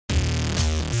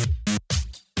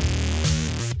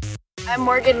I'm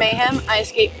Morgan Mayhem. I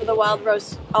skate for the Wild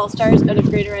Rose All-Stars out of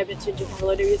Greater Edmonton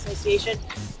Roller Derby Association.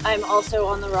 I'm also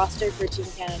on the roster for Team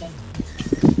Canada.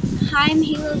 Hi, I'm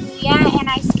Haleylujah, and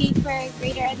I skate for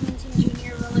Greater Edmonton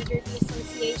Junior Roller Derby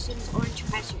Association's Orange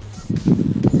Pressure.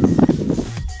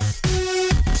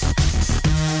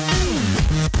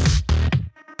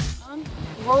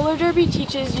 Roller derby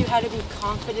teaches you how to be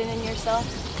confident in yourself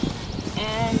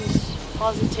and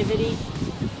positivity.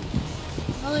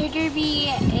 Roller derby,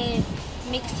 it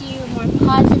makes you more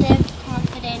positive,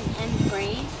 confident, and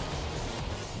brave.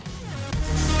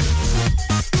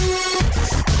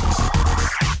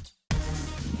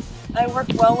 I work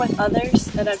well with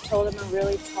others, and I've told I'm a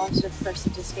really positive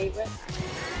person to skate with.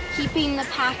 Keeping the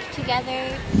pack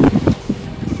together.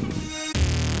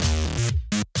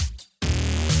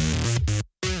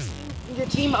 Your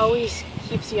team always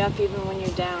keeps you up even when you're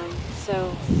down,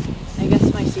 so I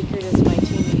guess my secret is my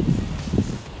teammates.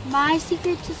 My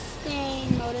secret to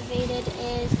staying motivated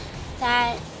is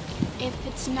that if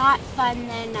it's not fun,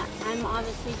 then I'm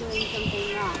obviously doing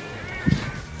something wrong.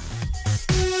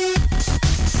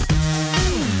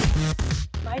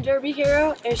 My derby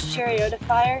hero is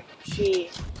Fire. She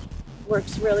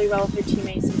works really well with her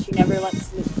teammates and she never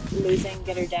lets losing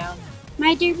get her down.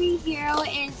 My derby hero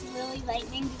is Lily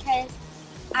Lightning because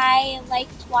I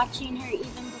liked watching her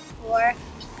even before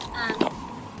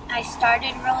I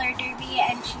started roller derby,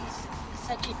 and she's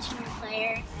such a team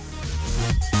player.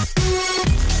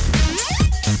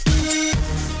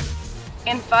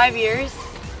 In 5 years,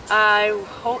 I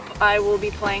hope I will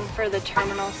be playing for the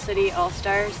Terminal City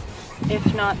All-Stars.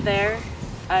 If not there,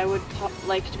 I would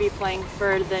like to be playing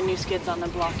for the New Skids on the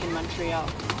Block in Montreal.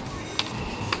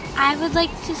 I would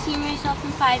like to see myself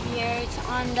in 5 years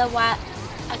on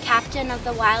a captain of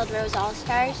the Wild Rose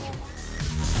All-Stars.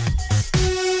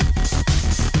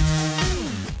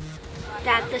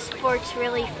 That the sport's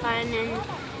really fun and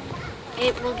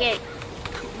it will get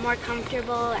more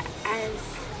comfortable as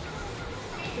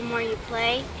the more you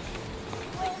play.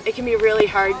 It can be really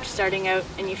hard starting out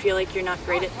and you feel like you're not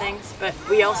great at things, but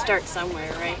we all start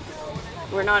somewhere, right?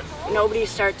 Nobody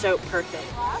starts out perfect.